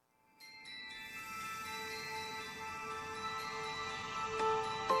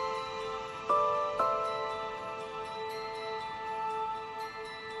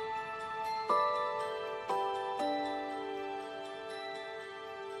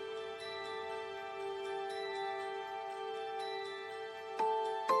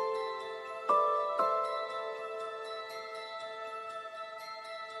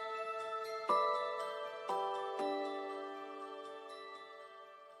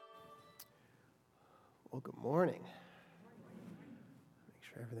Well, good morning. Make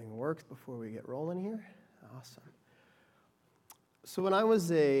sure everything works before we get rolling here. Awesome. So when I was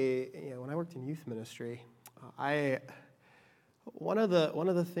when I worked in youth ministry, one of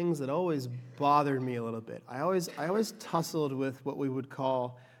the things that always bothered me a little bit, I always tussled with what we would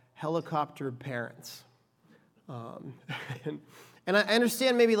call helicopter parents. And I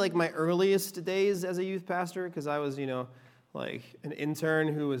understand maybe like my earliest days as a youth pastor, because I was, like an intern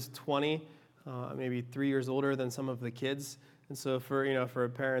who was 20, maybe 3 years older than some of the kids. And so for a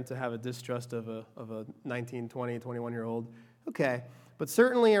parent to have a distrust of a 19, 20, 21-year-old, okay. But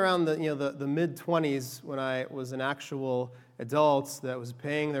certainly around the mid-20s, when I was an actual adult that was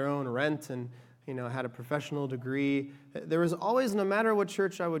paying their own rent and had a professional degree, there was always, no matter what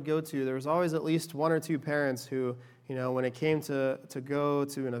church I would go to, there was always at least one or two parents who, when it came to go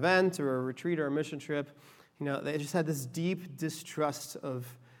to an event or a retreat or a mission trip, they just had this deep distrust of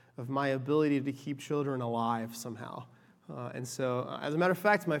my ability to keep children alive somehow. And so, as a matter of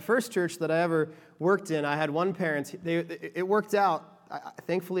fact, my first church that I ever worked in, I had one parent. It worked out.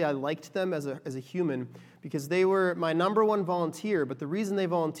 Thankfully, I liked them as a human because they were my number one volunteer. But the reason they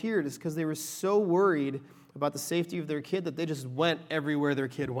volunteered is because they were so worried about the safety of their kid that they just went everywhere their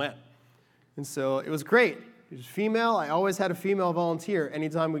kid went. And so it was great. It was female. I always had a female volunteer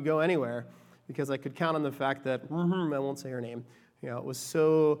anytime we'd go anywhere because I could count on the fact that, I won't say her name, was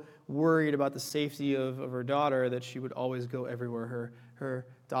so worried about the safety of her daughter that she would always go everywhere her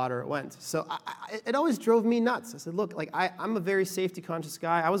daughter went. So it always drove me nuts. I said, look, I'm a very safety-conscious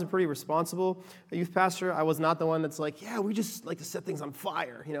guy. I was a pretty responsible youth pastor. I was not the one that's like, yeah, we just like to set things on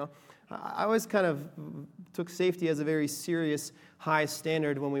fire, I always kind of took safety as a very serious, high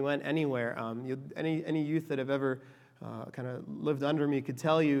standard when we went anywhere. Any youth that have ever kind of lived under me could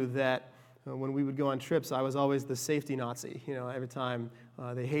tell you that when we would go on trips, I was always the safety Nazi. Every time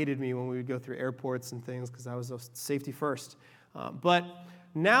they hated me when we would go through airports and things because I was safety first. But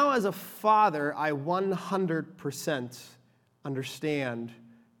now as a father, I 100% understand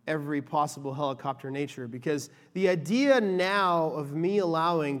every possible helicopter nature, because the idea now of me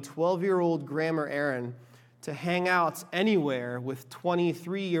allowing 12-year-old Grandma Aaron to hang out anywhere with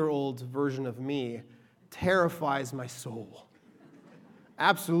 23-year-old version of me terrifies my soul.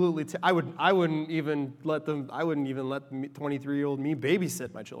 Absolutely, I wouldn't even let 23-year-old me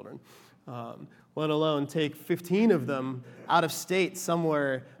babysit my children, let alone take 15 of them out of state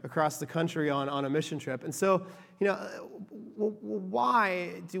somewhere across the country on a mission trip. And so,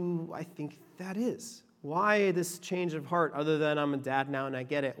 why do I think that is? Why this change of heart other than I'm a dad now and I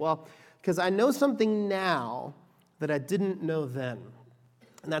get it? Well, because I know something now that I didn't know then,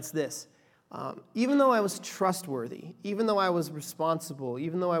 and that's this. Even though I was trustworthy, even though I was responsible,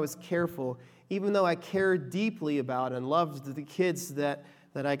 even though I was careful, even though I cared deeply about and loved the kids that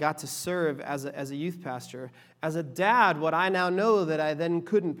I got to serve as a youth pastor, as a dad, what I now know that I then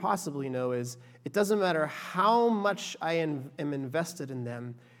couldn't possibly know is it doesn't matter how much I am invested in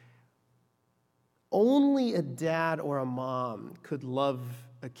them, only a dad or a mom could love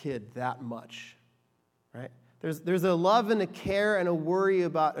a kid that much, right? There's a love and a care and a worry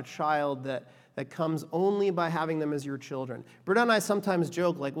about a child that comes only by having them as your children. Britta and I sometimes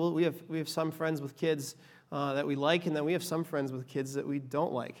joke, well, we have some friends with kids that we like, and then we have some friends with kids that we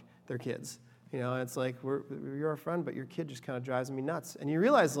don't like their kids. It's like, you're our friend, but your kid just kind of drives me nuts. And you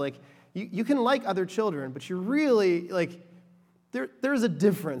realize, you can like other children, but you're really, there's a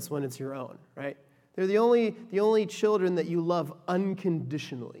difference when it's your own, right? They're the only children that you love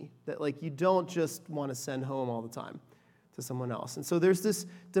unconditionally, that you don't just want to send home all the time to someone else. And so there's this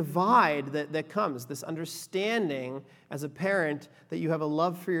divide that comes, this understanding as a parent that you have a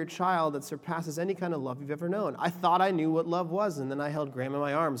love for your child that surpasses any kind of love you've ever known. I thought I knew what love was, and then I held Graham in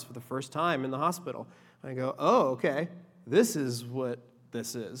my arms for the first time in the hospital. And I go, oh, okay, this is what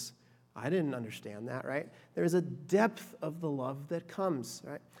this is. I didn't understand that, right? There's a depth of the love that comes,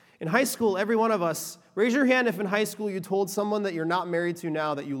 right? In high school, every one of us, raise your hand if in high school you told someone that you're not married to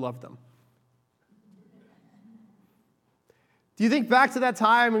now that you love them. Do you think back to that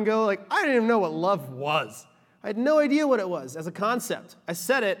time and go I didn't even know what love was. I had no idea what it was as a concept. I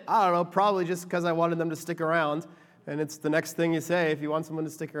said it, I don't know, probably just because I wanted them to stick around, and it's the next thing you say if you want someone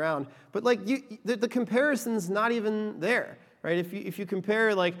to stick around. But the comparison's not even there, right? If you compare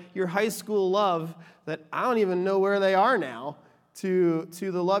your high school love that I don't even know where they are now, to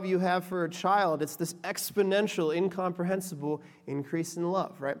the love you have for a child, it's this exponential, incomprehensible increase in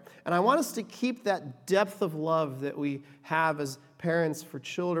love, right? And I want us to keep that depth of love that we have as parents for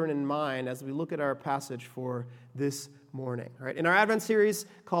children in mind as we look at our passage for this morning. Right? In our Advent series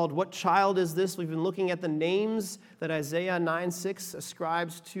called What Child Is This?, we've been looking at the names that Isaiah 9:6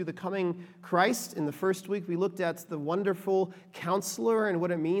 ascribes to the coming Christ. In the first week, we looked at the wonderful counselor and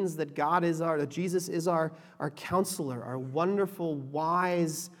what it means that Jesus is our counselor, our wonderful,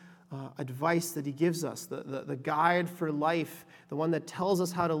 wise advice that he gives us, the guide for life, the one that tells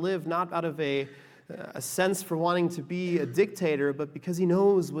us how to live, not out of a sense for wanting to be a dictator, but because he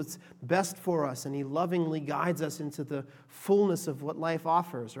knows what's best for us, and he lovingly guides us into the fullness of what life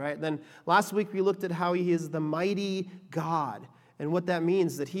offers, right? Then last week we looked at how he is the mighty God, and what that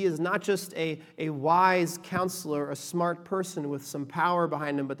means, that he is not just a wise counselor, a smart person with some power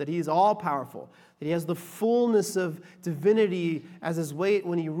behind him, but that he is all-powerful, that he has the fullness of divinity as his weight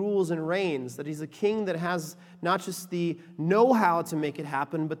when he rules and reigns, that he's a king that has not just the know-how to make it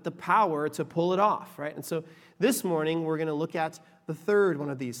happen, but the power to pull it off, right? And so this morning, we're going to look at the third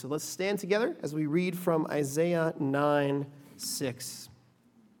one of these. So let's stand together as we read from Isaiah 9:6.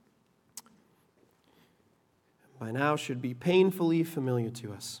 By now should be painfully familiar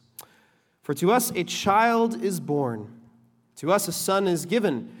to us. For to us a child is born, to us a son is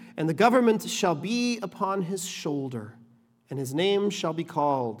given, and the government shall be upon his shoulder, and his name shall be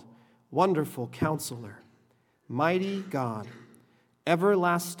called Wonderful Counselor, Mighty God,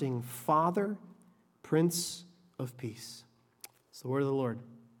 Everlasting Father, Prince of Peace. It's the word of the Lord.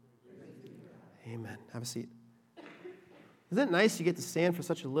 Amen. Have a seat. Isn't it nice you get to stand for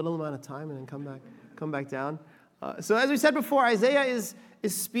such a little amount of time and then come back down? So as we said before, Isaiah is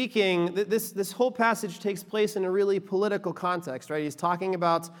speaking. This whole passage takes place in a really political context, right? He's talking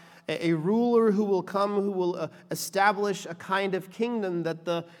about a ruler who will come, who will establish a kind of kingdom that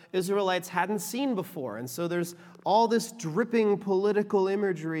the Israelites hadn't seen before. And so there's all this dripping political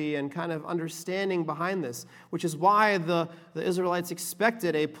imagery and kind of understanding behind this, which is why the Israelites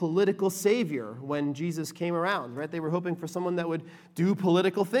expected a political savior when Jesus came around, right? They were hoping for someone that would do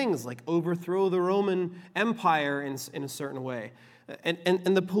political things, like overthrow the Roman Empire in a certain way.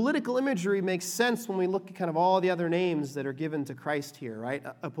 And the political imagery makes sense when we look at kind of all the other names that are given to Christ here, right?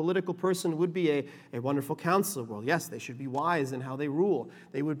 A political person would be a wonderful counselor. Well, yes, they should be wise in how they rule.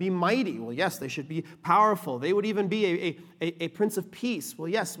 They would be mighty. Well, yes, they should be powerful. They would even be a prince of peace. Well,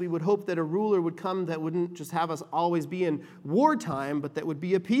 yes, we would hope that a ruler would come that wouldn't just have us always be in wartime, but that would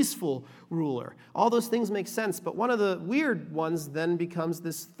be a peaceful ruler. All those things make sense, but one of the weird ones then becomes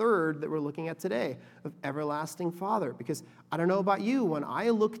this third that we're looking at today, of Everlasting Father, because I don't know about you, when I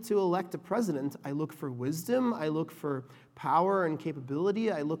look to elect a president, I look for wisdom, I look for power and capability,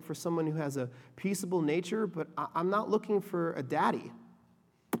 I look for someone who has a peaceable nature, but I'm not looking for a daddy.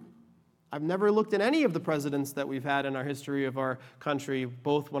 I've never looked at any of the presidents that we've had in our history of our country,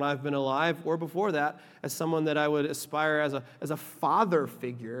 both when I've been alive or before that, as someone that I would aspire as a father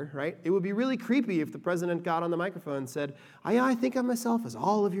figure, right? It would be really creepy if the president got on the microphone and said, I think of myself as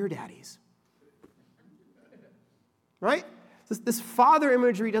all of your daddies. Right? This father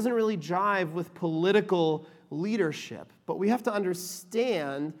imagery doesn't really jive with political leadership, but we have to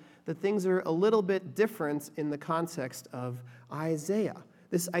understand that things are a little bit different in the context of Isaiah.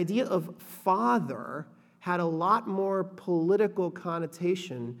 This idea of father had a lot more political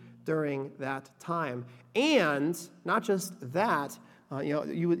connotation during that time. And not just that,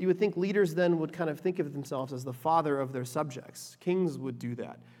 you would think leaders then would kind of think of themselves as the father of their subjects. Kings would do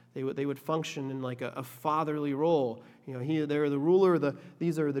that. They would function in like a fatherly role. They're the ruler,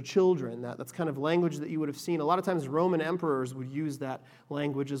 these are the children. That's kind of language that you would have seen. A lot of times Roman emperors would use that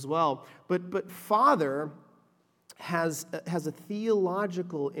language as well. But father has a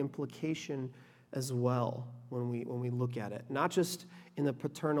theological implication as well when we look at it. Not just in the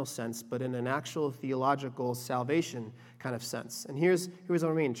paternal sense, but in an actual theological salvation kind of sense. And here's what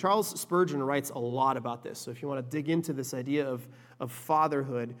I mean. Charles Spurgeon writes a lot about this. So if you want to dig into this idea of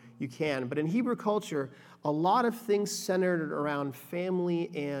fatherhood, you can. But in Hebrew culture, a lot of things centered around family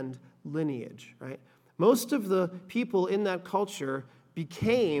and lineage, right? Most of the people in that culture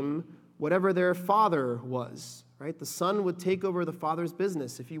became whatever their father was, right? The son would take over the father's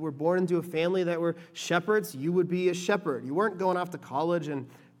business. If you were born into a family that were shepherds, you would be a shepherd. You weren't going off to college and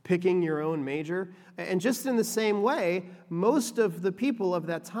picking your own major. And just in the same way, most of the people of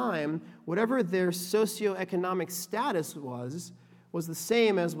that time, whatever their socioeconomic status was the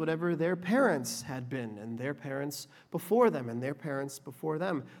same as whatever their parents had been, and their parents before them, and their parents before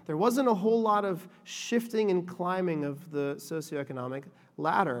them. There wasn't a whole lot of shifting and climbing of the socioeconomic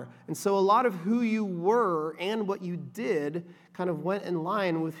ladder. And so a lot of who you were and what you did kind of went in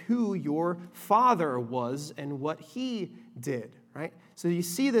line with who your father was and what he did, right? So you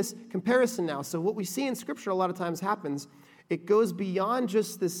see this comparison now. So what we see in Scripture a lot of times happens, it goes beyond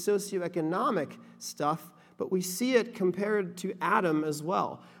just this socioeconomic stuff, but we see it compared to Adam as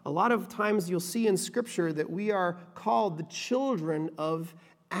well. A lot of times you'll see in Scripture that we are called the children of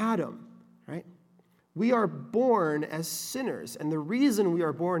Adam, right? We are born as sinners, and the reason we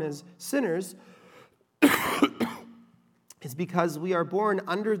are born as sinners is because we are born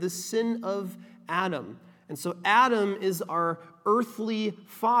under the sin of Adam. And so Adam is our earthly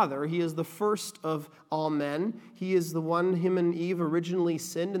father. He is the first of all men. He is the one, him and Eve originally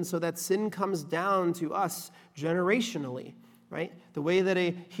sinned, and so that sin comes down to us generationally, right? The way that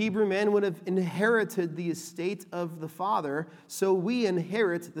a Hebrew man would have inherited the estate of the father, so we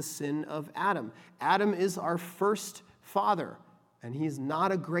inherit the sin of Adam. Adam is our first father, and he's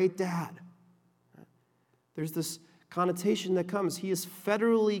not a great dad. There's this connotation that comes. He is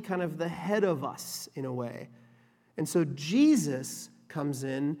federally kind of the head of us in a way. And so Jesus comes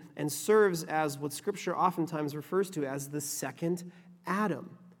in and serves as what Scripture oftentimes refers to as the second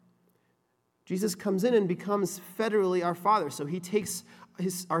Adam. Jesus comes in and becomes federally our Father. So he takes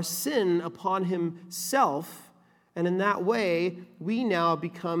our sin upon himself, and in that way, we now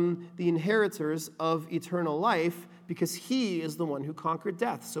become the inheritors of eternal life because he is the one who conquered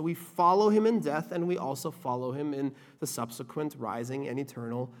death. So we follow him in death, and we also follow him in the subsequent rising and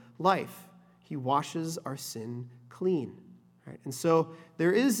eternal life. He washes our sin clean. Right? And so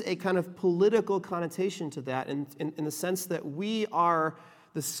there is a kind of political connotation to that in the sense that we are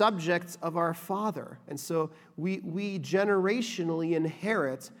the subjects of our Father. And so we generationally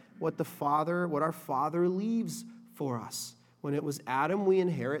inherit what our Father leaves for us. When it was Adam, we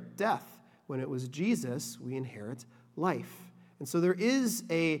inherit death. When it was Jesus, we inherit life. And so there is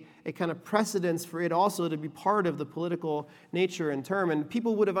a kind of precedence for it also to be part of the political nature and term. And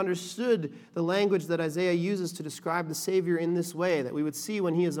people would have understood the language that Isaiah uses to describe the Savior in this way, that we would see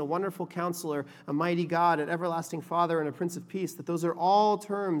when he is a wonderful counselor, a mighty God, an everlasting Father, and a Prince of Peace, that those are all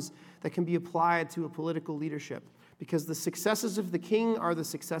terms that can be applied to a political leadership. Because the successes of the king are the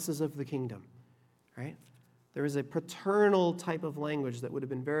successes of the kingdom, right? There is a paternal type of language that would have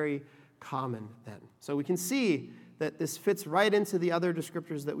been very common then. So we can see that this fits right into the other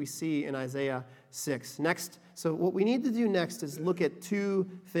descriptors that we see in Isaiah 6. So what we need to do next is look at two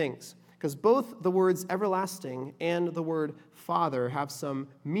things, because both the words everlasting and the word Father have some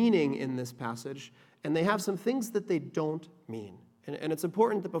meaning in this passage, and they have some things that they don't mean. And it's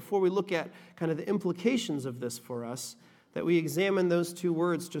important that before we look at kind of the implications of this for us, that we examine those two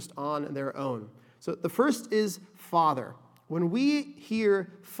words just on their own. So the first is Father. When we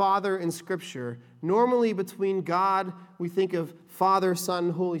hear Father in Scripture, normally between God, we think of Father, Son,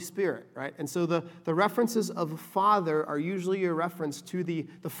 Holy Spirit, right? And so the references of Father are usually a reference to the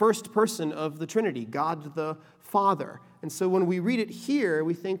first person of the Trinity, God the Father. And so when we read it here,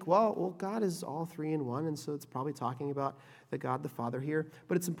 we think, well, God is all three in one, and so it's probably talking about the God the Father here.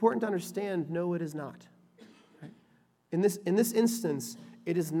 But it's important to understand, no, it is not. Right? In this instance,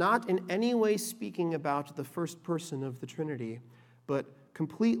 it is not in any way speaking about the first person of the Trinity, but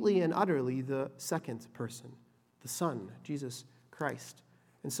completely and utterly the second person, the Son, Jesus Christ.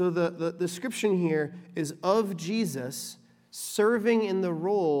 And so the description here is of Jesus serving in the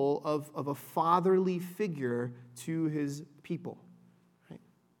role of a fatherly figure to his people. Right?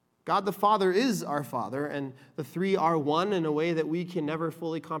 God the Father is our Father, and the three are one in a way that we can never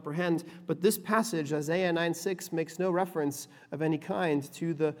fully comprehend. But this passage, Isaiah 9:6, makes no reference of any kind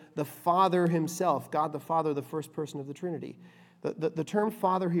to the Father himself, God the Father, the first person of the Trinity. The term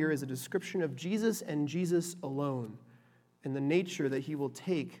Father here is a description of Jesus and Jesus alone, and the nature that he will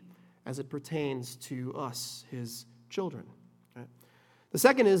take as it pertains to us, his children. Right? The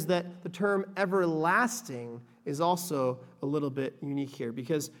second is that the term everlasting is also a little bit unique here,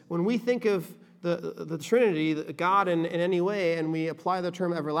 because when we think of the Trinity, God in any way, and we apply the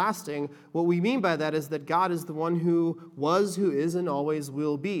term everlasting, what we mean by that is that God is the one who was, who is, and always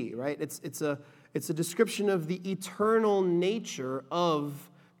will be, right? It's a description of the eternal nature of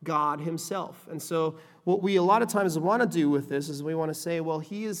God himself. And so what we a lot of times want to do with this is we want to say, well,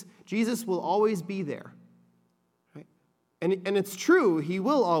 Jesus will always be there. Right? And it's true, he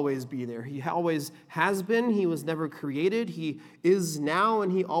will always be there. He always has been. He was never created. He is now,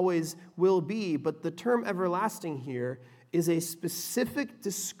 and he always will be. But the term everlasting here is a specific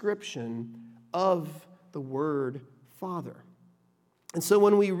description of the word Father. And so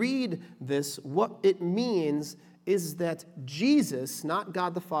when we read this, what it means is that Jesus, not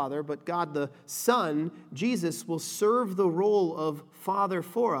God the Father, but God the Son, Jesus will serve the role of Father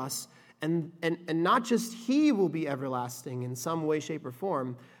for us, and not just he will be everlasting in some way, shape, or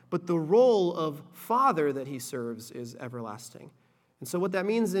form, but the role of Father that he serves is everlasting. And so what that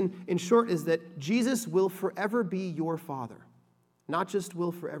means in short is that Jesus will forever be your Father, not just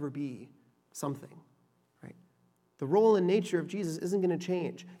will forever be something, right? The role and nature of Jesus isn't going to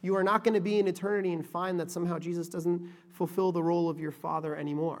change. You are not going to be in eternity and find that somehow Jesus doesn't fulfill the role of your Father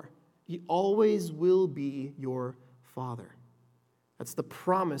anymore. He always will be your Father. That's the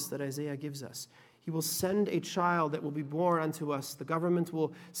promise that Isaiah gives us. He will send a child that will be born unto us. The government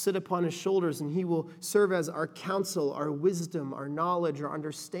will sit upon his shoulders, and he will serve as our counsel, our wisdom, our knowledge, our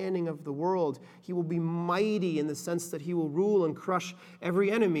understanding of the world. He will be mighty in the sense that he will rule and crush every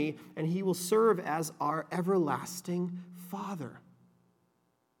enemy, and he will serve as our everlasting Father.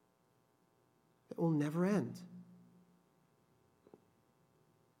 That will never end.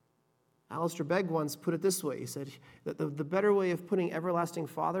 Alistair Begg once put it this way. He said that the better way of putting everlasting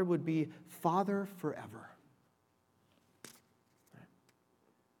Father would be Father forever.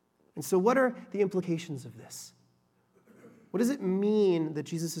 And so what are the implications of this? What does it mean that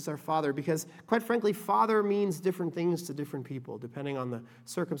Jesus is our Father? Because, quite frankly, Father means different things to different people, depending on the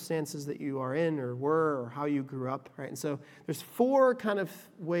circumstances that you are in or were or how you grew up, right? And so there's 4 kind of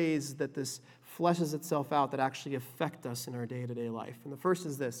ways that this fleshes itself out that actually affect us in our day-to-day life. And the first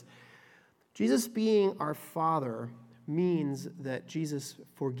is this. Jesus being our Father means that Jesus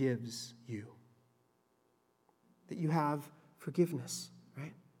forgives you, that you have forgiveness,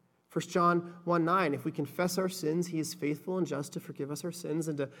 right? 1 John 1:9, if we confess our sins, he is faithful and just to forgive us our sins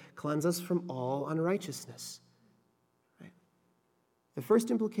and to cleanse us from all unrighteousness, right? The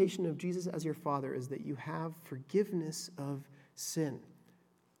first implication of Jesus as your Father is that you have forgiveness of sin,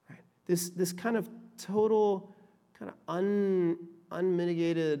 right? This kind of total, kind of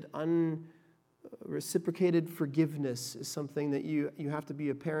unmitigated, reciprocated forgiveness is something that you have to be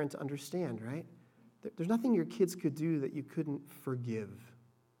a parent to understand, right? There's nothing your kids could do that you couldn't forgive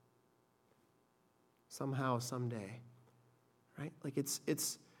somehow, someday, right? Like it's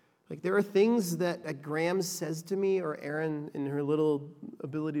like there are things that Graham says to me or Erin in her little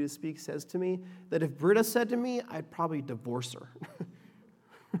ability to speak says to me that if Britta said to me, I'd probably divorce her,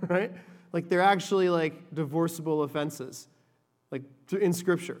 right? Like they're actually like divorceable offenses. Like in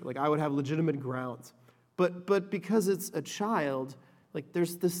Scripture, like I would have legitimate grounds. But because it's a child, like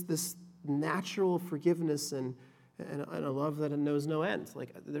there's this natural forgiveness and a love that knows no end.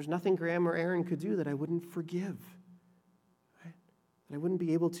 Like there's nothing Graham or Aaron could do that I wouldn't forgive, right? That I wouldn't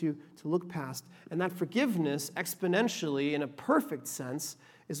be able to look past. And that forgiveness exponentially, in a perfect sense,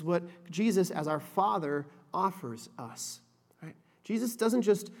 is what Jesus as our Father offers us. Jesus doesn't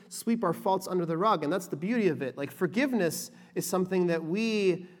just sweep our faults under the rug, and that's the beauty of it. Like forgiveness is something that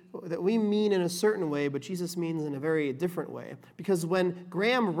we mean in a certain way, but Jesus means in a very different way. Because when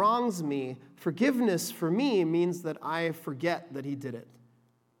Graham wrongs me, forgiveness for me means that I forget that he did it,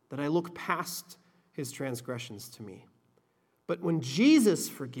 that I look past his transgressions to me. But when Jesus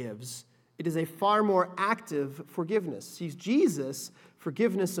forgives, it is a far more active forgiveness. See, Jesus'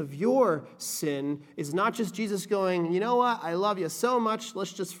 forgiveness of your sin is not just Jesus going, you know what, I love you so much,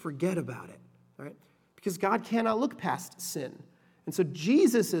 let's just forget about it, right? Because God cannot look past sin. And so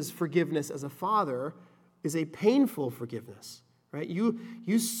Jesus' forgiveness as a Father is a painful forgiveness, right? You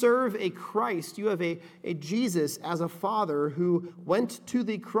serve a Christ, you have a Jesus as a Father who went to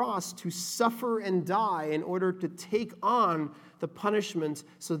the cross to suffer and die in order to take on the punishment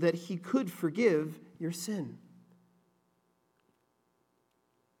so that he could forgive your sin.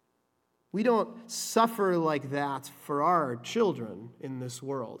 We don't suffer like that for our children in this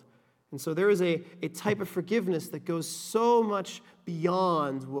world. And so there is a type of forgiveness that goes so much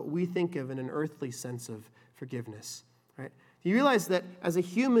beyond what we think of in an earthly sense of forgiveness, right? You realize that as a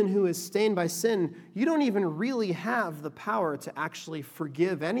human who is stained by sin, you don't even really have the power to actually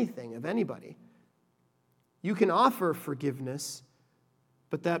forgive anything of anybody. You can offer forgiveness,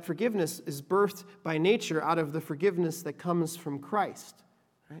 but that forgiveness is birthed by nature out of the forgiveness that comes from Christ.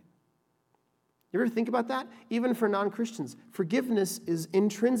 You ever think about that? Even for non-Christians, forgiveness is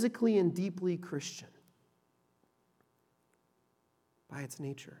intrinsically and deeply Christian by its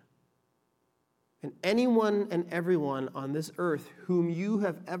nature. And anyone and everyone on this earth whom you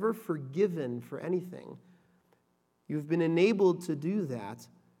have ever forgiven for anything, you've been enabled to do that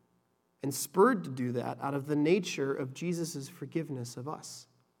and spurred to do that out of the nature of Jesus' forgiveness of us.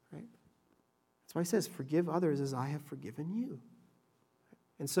 Right? That's why he says, forgive others as I have forgiven you.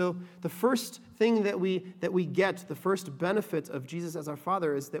 And so the first thing that we get, the first benefit of Jesus as our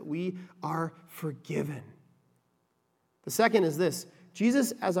Father is that we are forgiven. The second is this: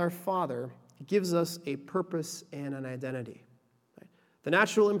 Jesus as our Father gives us a purpose and an identity. Right? The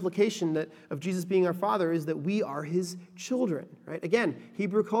natural implication of Jesus being our Father is that we are his children. Right? Again,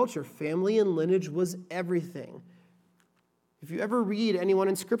 Hebrew culture, family and lineage was everything. If you ever read anyone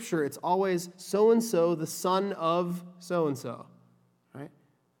in Scripture, it's always so-and-so, the son of so-and-so.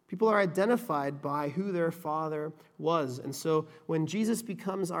 People are identified by who their father was. And so when Jesus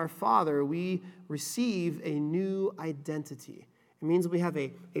becomes our father, we receive a new identity. It means we have a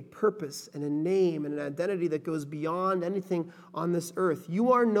purpose and a name and an identity that goes beyond anything on this earth.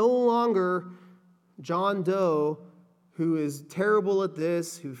 You are no longer John Doe, who is terrible at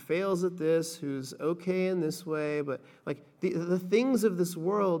this, who fails at this, who's okay in this way, but like the things of this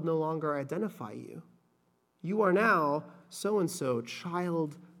world no longer identify you. You are now so-and-so,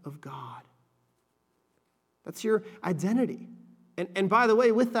 child of God. That's your identity. And by the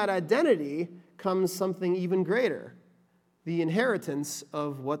way, with that identity comes something even greater, the inheritance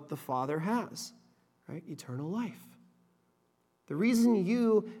of what the Father has, right? Eternal life. The reason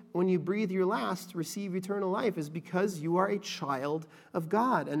you, when you breathe your last, receive eternal life is because you are a child of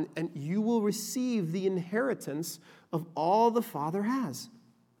God, and you will receive the inheritance of all the Father has.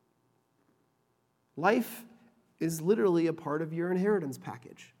 Life is literally a part of your inheritance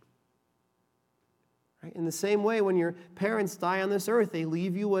package. Right? In the same way, when your parents die on this earth, they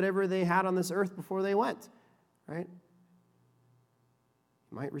leave you whatever they had on this earth before they went. Right?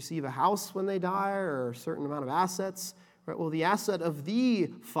 You might receive a house when they die or a certain amount of assets. Right? Well, the asset of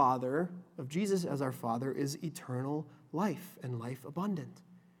the Father, of Jesus as our Father, is eternal life and life abundant.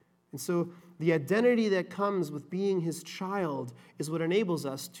 And so the identity that comes with being his child is what enables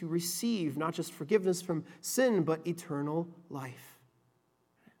us to receive not just forgiveness from sin, but eternal life.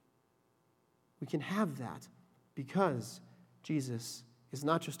 We can have that because Jesus is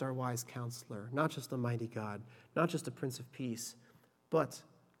not just our wise counselor, not just a mighty God, not just a Prince of Peace, but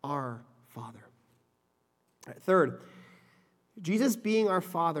our Father. All right, third, Jesus being our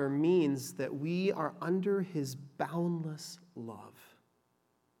Father means that we are under his boundless love.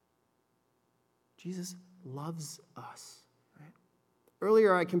 Jesus loves us. Right?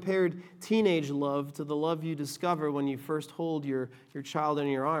 Earlier, I compared teenage love to the love you discover when you first hold your child in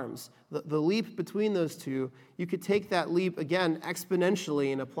your arms. The leap between those two, you could take that leap again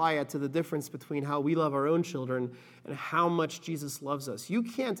exponentially and apply it to the difference between how we love our own children and how much Jesus loves us. You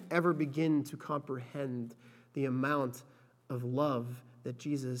can't ever begin to comprehend the amount of love that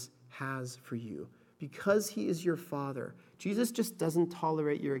Jesus has for you. Because he is your Father, Jesus just doesn't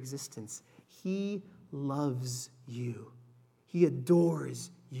tolerate your existence. He loves you. He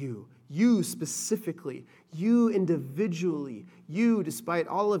adores you. You specifically. You individually. You, despite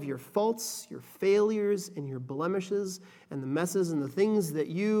all of your faults, your failures, and your blemishes, and the messes and the things that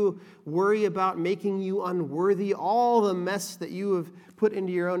you worry about making you unworthy, all the mess that you have put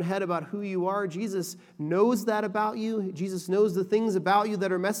into your own head about who you are, Jesus knows that about you. Jesus knows the things about you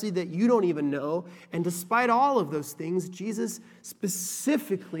that are messy that you don't even know. And despite all of those things, Jesus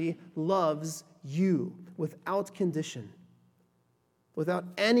specifically loves you without condition. Without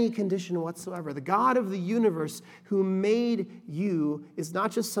any condition whatsoever. The God of the universe who made you is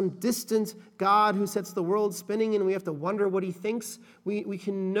not just some distant God who sets the world spinning and we have to wonder what he thinks. We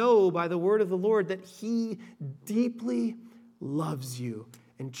can know by the word of the Lord that he deeply loves you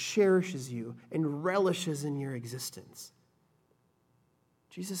and cherishes you and relishes in your existence.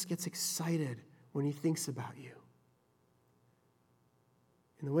 Jesus gets excited when he thinks about you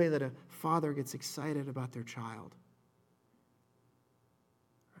in the way that a father gets excited about their child.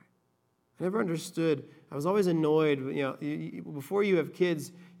 I never understood. I was always annoyed. Before you have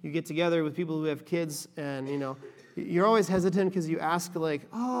kids, you get together with people who have kids, and you're always hesitant because you ask like,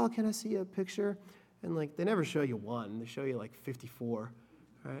 "Oh, can I see a picture?" And like they never show you one; they show you like 54,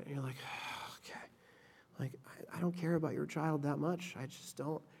 right? And you're like, oh, "Okay, like I don't care about your child that much. I just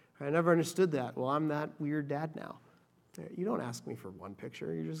don't." I never understood that. Well, I'm that weird dad now. You don't ask me for one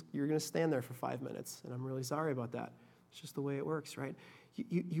picture. You're going to stand there for 5 minutes, and I'm really sorry about that. It's just the way it works, right?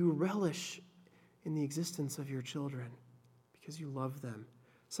 You relish in the existence of your children because you love them.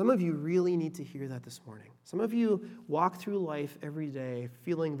 Some of you really need to hear that this morning. Some of you walk through life every day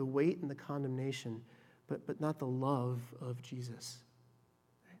feeling the weight and the condemnation, but not the love of Jesus.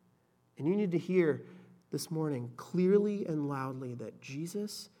 And you need to hear this morning clearly and loudly that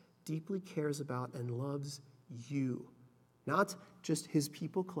Jesus deeply cares about and loves you. Not just his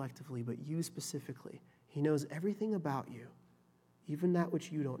people collectively, but you specifically. He knows everything about you. Even that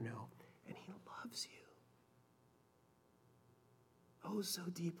which you don't know. And he loves you. Oh, so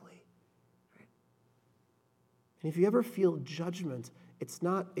deeply. Right? And if you ever feel judgment, it's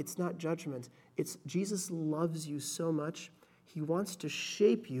not judgment. It's Jesus loves you so much, he wants to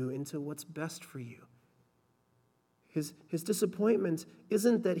shape you into what's best for you. His disappointment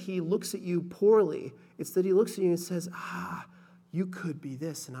isn't that he looks at you poorly. It's that he looks at you and says, you could be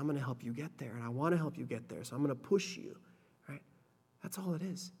this, and I'm going to help you get there, and I want to help you get there, so I'm going to push you. That's all it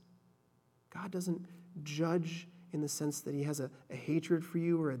is. God doesn't judge in the sense that he has a hatred for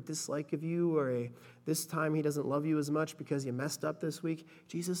you or a dislike of you or this time he doesn't love you as much because you messed up this week.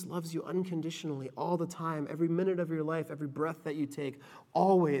 Jesus loves you unconditionally all the time, every minute of your life, every breath that you take,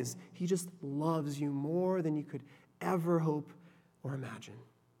 always. He just loves you more than you could ever hope or imagine.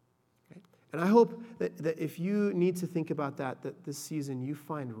 Right? And I hope that if you need to think about that this season you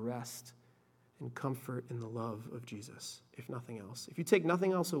find rest and comfort in the love of Jesus, if nothing else. If you take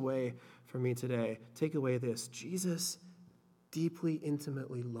nothing else away from me today, take away this. Jesus deeply,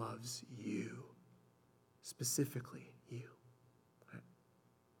 intimately loves you, specifically you. Right?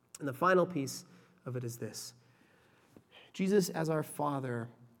 And the final piece of it is this. Jesus, as our Father,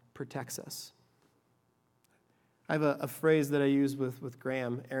 protects us. I have a phrase that I use with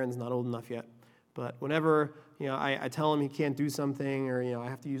Graham. Aaron's not old enough yet. But whenever I tell him he can't do something or I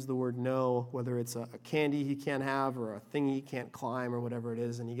have to use the word no, whether it's a candy he can't have or a thing he can't climb or whatever it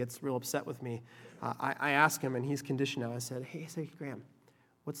is, and he gets real upset with me, I ask him, and he's conditioned now. I said, hey, Graham,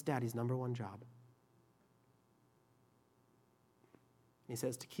 what's Daddy's number one job? And he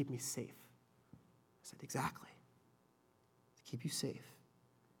says, to keep me safe. I said, exactly. To keep you safe.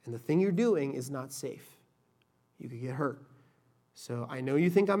 And the thing you're doing is not safe. You could get hurt. So I know you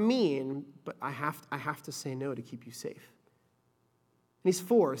think I'm mean, but I have to say no to keep you safe. And he's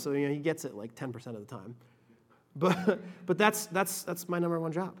 4, so he gets it like 10% of the time. But that's my number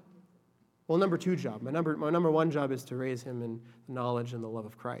one job. Well, number 2 job. My number 1 job is to raise him in the knowledge and the love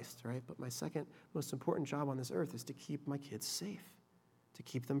of Christ, right? But my second most important job on this earth is to keep my kids safe, to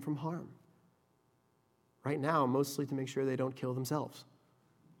keep them from harm. Right now, mostly to make sure they don't kill themselves.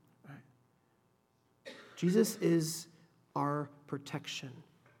 Right? Jesus is our protection.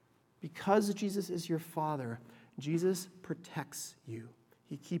 Because Jesus is your Father, Jesus protects you.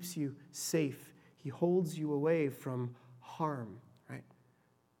 He keeps you safe. He holds you away from harm, right?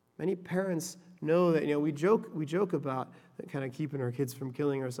 Many parents know that, we joke about kind of keeping our kids from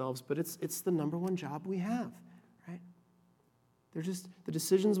killing ourselves, but it's the number one job we have, right? They're just, the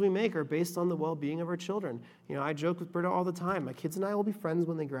decisions we make are based on the well-being of our children. I joke with Britta all the time. My kids and I will be friends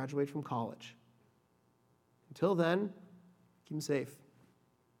when they graduate from college. Until then, keep them safe.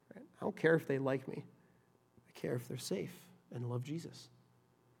 Right? I don't care if they like me. I care if they're safe and love Jesus.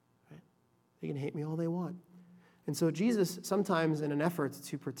 Right? They can hate me all they want. And so Jesus, sometimes in an effort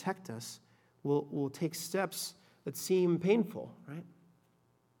to protect us, will take steps that seem painful, right?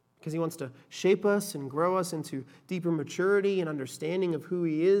 Because he wants to shape us and grow us into deeper maturity and understanding of who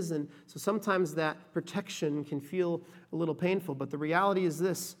he is. And so sometimes that protection can feel a little painful. But the reality is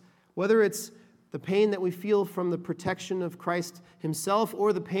this, whether it's the pain that we feel from the protection of Christ himself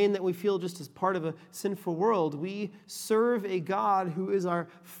or the pain that we feel just as part of a sinful world, we serve a God who is our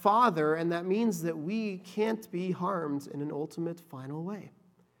Father, and that means that we can't be harmed in an ultimate final way.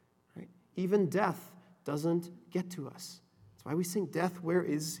 Right? Even death doesn't get to us. That's why we sing, "Death, where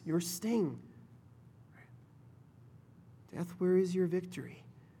is your sting?" Right? Death, where is your victory?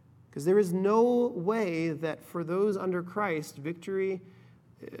 Because there is no way that for those under Christ, victory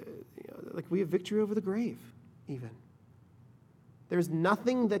we have victory over the grave, even. There's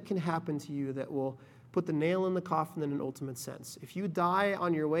nothing that can happen to you that will put the nail in the coffin in an ultimate sense. If you die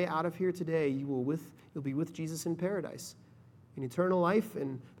on your way out of here today, you'll be with Jesus in paradise, in eternal life,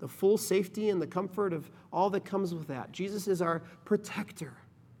 and the full safety and the comfort of all that comes with that. Jesus is our protector,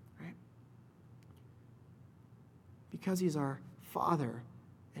 right? Because he's our Father,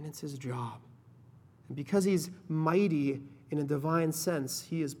 and it's his job. And because he's mighty in a divine sense,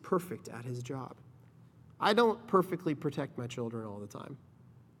 he is perfect at his job. I don't perfectly protect my children all the time.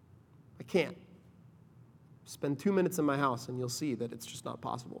 I can't. Spend 2 minutes in my house and you'll see that it's just not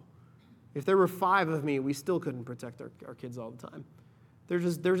possible. If there were 5 of me, we still couldn't protect our kids all the time. They're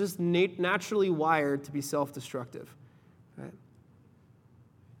just naturally wired to be self-destructive. Right?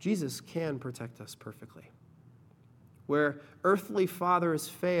 Jesus can protect us perfectly. Where earthly fathers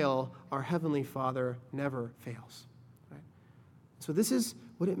fail, our heavenly Father never fails. So this is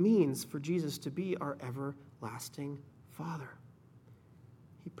what it means for Jesus to be our everlasting Father.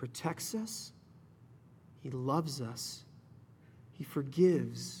 He protects us. He loves us. He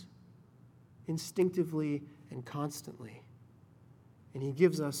forgives instinctively and constantly. And he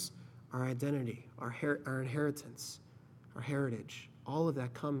gives us our identity, our inheritance, our heritage. All of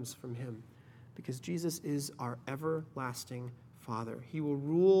that comes from him because Jesus is our everlasting Father. He will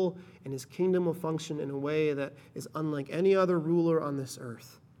rule and his kingdom will function in a way that is unlike any other ruler on this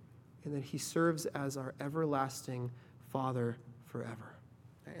earth, and that he serves as our everlasting Father forever.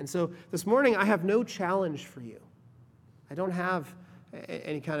 And so this morning I have no challenge for you. I don't have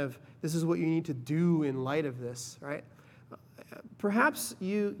any kind of, this is what you need to do in light of this, right? Perhaps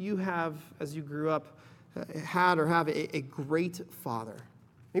you have, as you grew up, had or have a great father.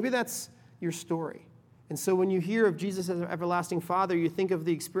 Maybe that's your story. And so when you hear of Jesus as an everlasting Father, you think of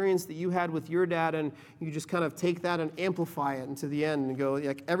the experience that you had with your dad, and you just kind of take that and amplify it into the end and go,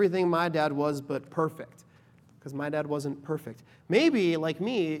 like, everything my dad was but perfect, because my dad wasn't perfect. Maybe, like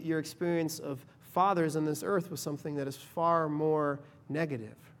me, your experience of fathers on this earth was something that is far more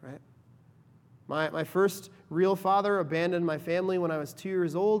negative, right? My first real father abandoned my family when I was 2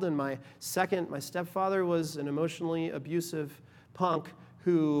 years old, and my stepfather was an emotionally abusive punk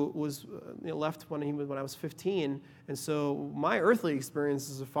who was left when I was 15. And so my earthly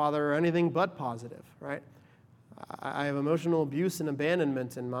experience as a father are anything but positive, right? I have emotional abuse and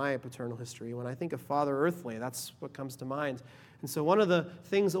abandonment in my paternal history. When I think of father earthly, that's what comes to mind. And so one of the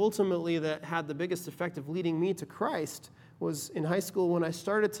things ultimately that had the biggest effect of leading me to Christ was in high school when I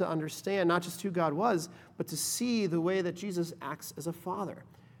started to understand not just who God was, but to see the way that Jesus acts as a father.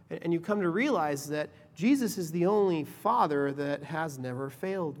 And you come to realize that Jesus is the only father that has never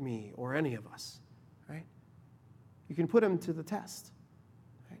failed me or any of us, right? You can put him to the test.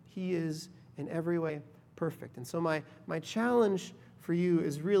 Right? He is in every way perfect. And so my challenge for you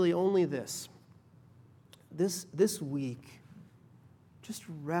is really only this. This week, just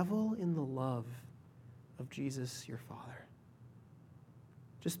revel in the love of Jesus, your Father.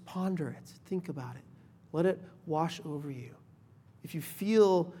 Just ponder it. Think about it. Let it wash over you. If you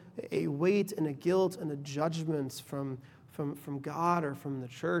feel a weight and a guilt and a judgment from God or from the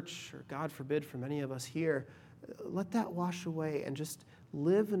church, or God forbid from any of us here, let that wash away and just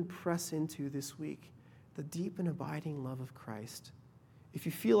live and press into this week the deep and abiding love of Christ. If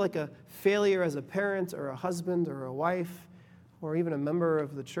you feel like a failure as a parent or a husband or a wife or even a member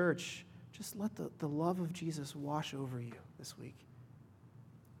of the church, just let the love of Jesus wash over you this week.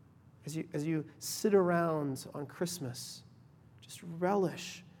 As you sit around on Christmas, just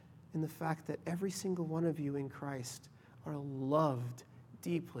relish in the fact that every single one of you in Christ are loved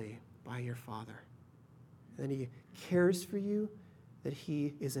deeply by your Father. That he cares for you, that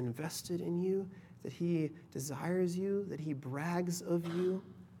he is invested in you, that he desires you, that he brags of you,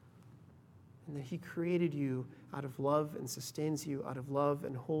 and that he created you out of love and sustains you out of love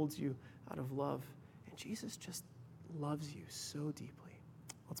and holds you out of love. And Jesus just loves you so deeply.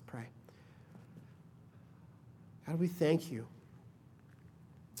 Let's pray. God, we thank you.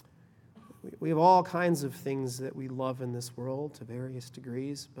 We have all kinds of things that we love in this world to various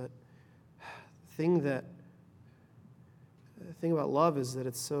degrees, but the thing about love is that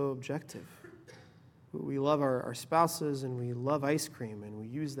it's so objective. We love our spouses and we love ice cream, and we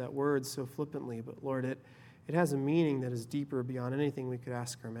use that word so flippantly, but Lord, it has a meaning that is deeper beyond anything we could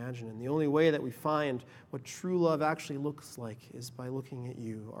ask or imagine. And the only way that we find what true love actually looks like is by looking at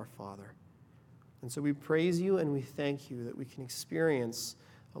you, our Father. And so we praise you and we thank you that we can experience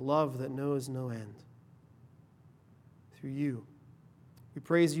a love that knows no end through you. We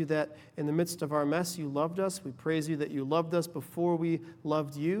praise you that in the midst of our mess, you loved us. We praise you that you loved us before we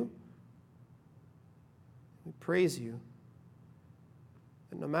loved you. We praise you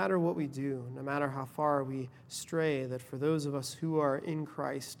that no matter what we do, no matter how far we stray, that for those of us who are in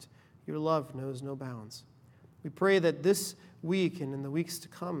Christ, your love knows no bounds. We pray that this week and in the weeks to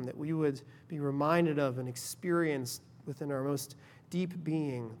come, that we would be reminded of and experience within our most deep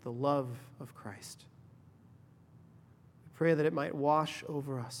being the love of Christ. We pray that it might wash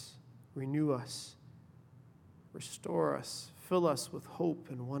over us, renew us, restore us, fill us with hope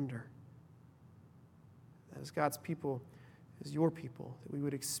and wonder. That as God's people, as your people, that we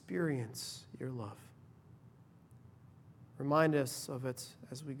would experience your love. Remind us of it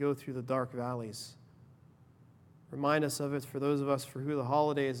as we go through the dark valleys. Remind us of it for those of us for who the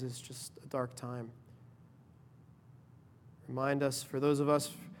holidays is just a dark time. Remind us for those of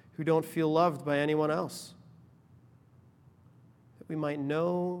us who don't feel loved by anyone else, that we might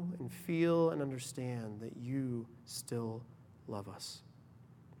know and feel and understand that you still love us.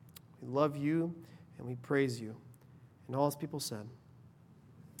 We love you and we praise you. And all his people said,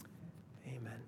 amen.